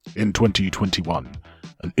In 2021,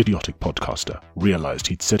 an idiotic podcaster realized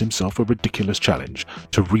he'd set himself a ridiculous challenge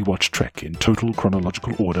to rewatch Trek in total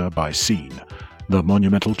chronological order by scene. The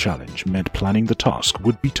monumental challenge meant planning the task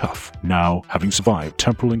would be tough. Now, having survived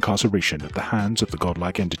temporal incarceration at the hands of the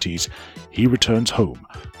godlike entities, he returns home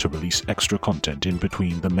to release extra content in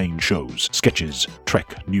between the main shows, sketches,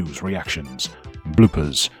 Trek news reactions,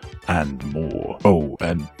 bloopers, and more. Oh,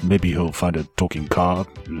 and maybe he'll find a talking car,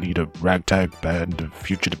 lead a ragtag band of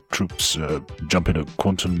fugitive troops, jump in a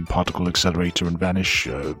quantum particle accelerator and vanish.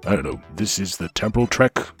 I don't know. This is the Temporal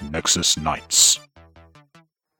Trek Nexus Nights.